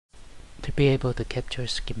To be able to capture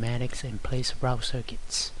schematics and place route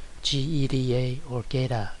circuits, gEDA or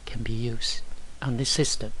gEDA can be used. On this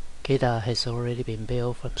system, gEDA has already been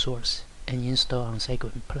built from source and installed on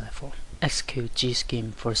Cyclone platform. Execute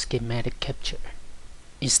gschem for schematic capture.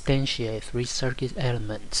 Instantiate 3 circuit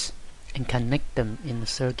elements and connect them in the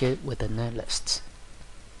circuit with the netlists.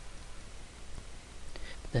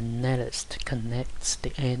 The netlist connects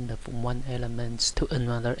the end of one element to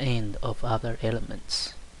another end of other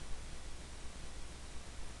elements.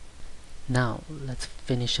 Now let's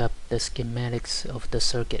finish up the schematics of the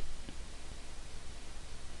circuit.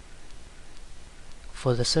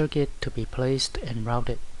 For the circuit to be placed and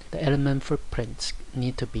routed, the element footprints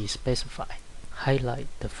need to be specified. Highlight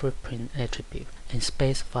the footprint attribute and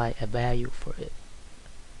specify a value for it.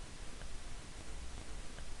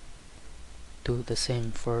 Do the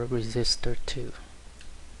same for resistor 2.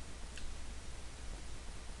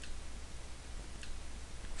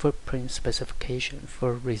 Footprint specification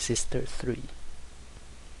for resistor 3.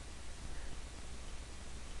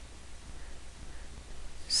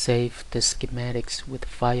 Save the schematics with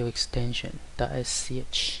file extension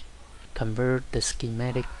 .sch. Convert the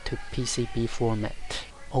schematic to PCB format.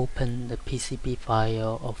 Open the PCB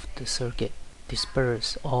file of the circuit.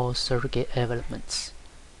 Disperse all circuit elements.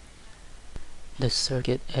 The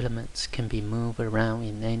circuit elements can be moved around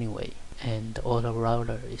in any way, and the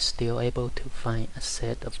autorouter is still able to find a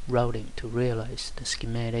set of routing to realize the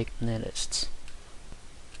schematic netlists.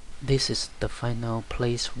 This is the final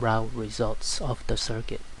place route results of the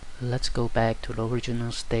circuit. Let's go back to the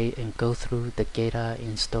original state and go through the gEDA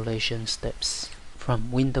installation steps.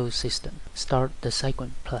 From Windows System, start the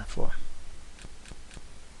Cyclone platform.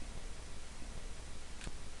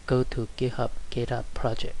 Go to GitHub gEDA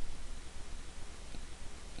project.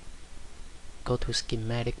 Go to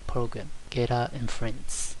Schematic Program, gEDA and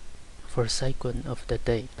Friends. For Cyclone of the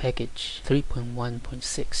day, package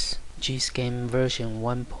 3.1.6, gschem version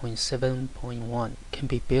 1.7.1 can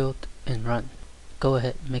be built and run. Go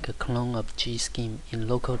ahead, make a clone of gschem in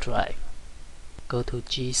local drive. Go to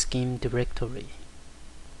gschem directory.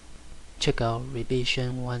 Check out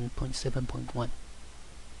revision 1.7.1.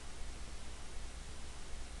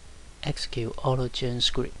 Execute autogen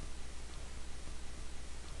script.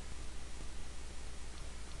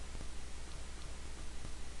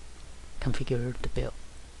 Configure the build.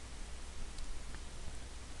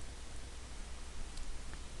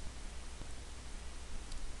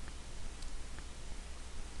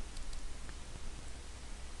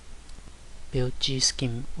 Build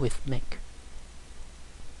gschem with make.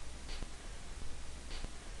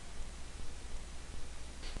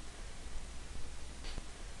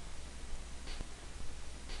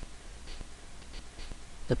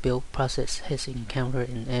 The build process has encountered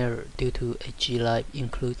an error due to a glib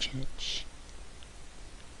include change.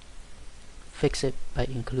 Fix it by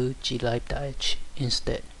include glib.h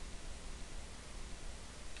instead.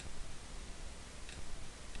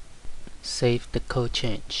 Save the code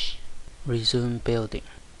change. Resume building.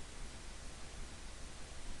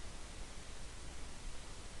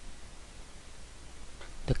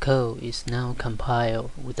 The code is now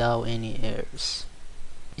compiled without any errors.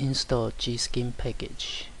 Install gschem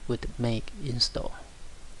package with make install.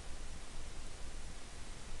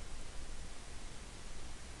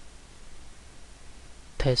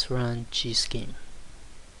 Test run gschem.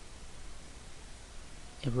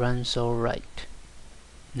 It runs alright.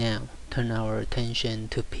 Now turn our attention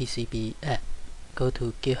to PCB app. Go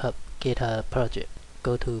to GitHub gEDA project.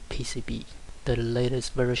 Go to PCB. The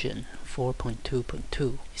latest version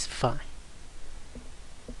 4.2.2 is fine.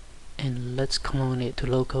 And let's clone it to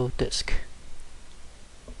local disk.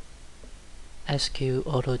 SQ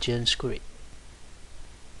autogen script.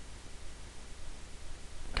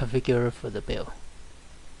 Configure for the build.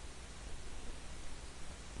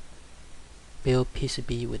 Build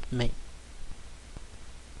PCB with make.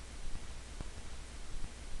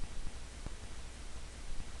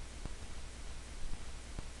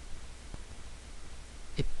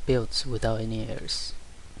 It builds without any errors.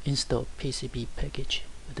 Install PCB package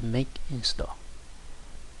with make install.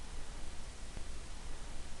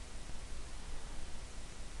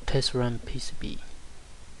 Test run PCB.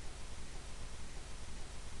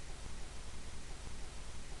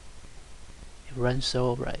 It runs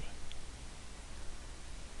alright.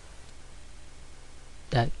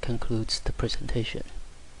 That concludes the presentation.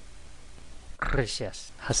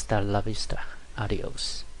 Gracias. Hasta la vista.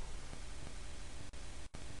 Adios.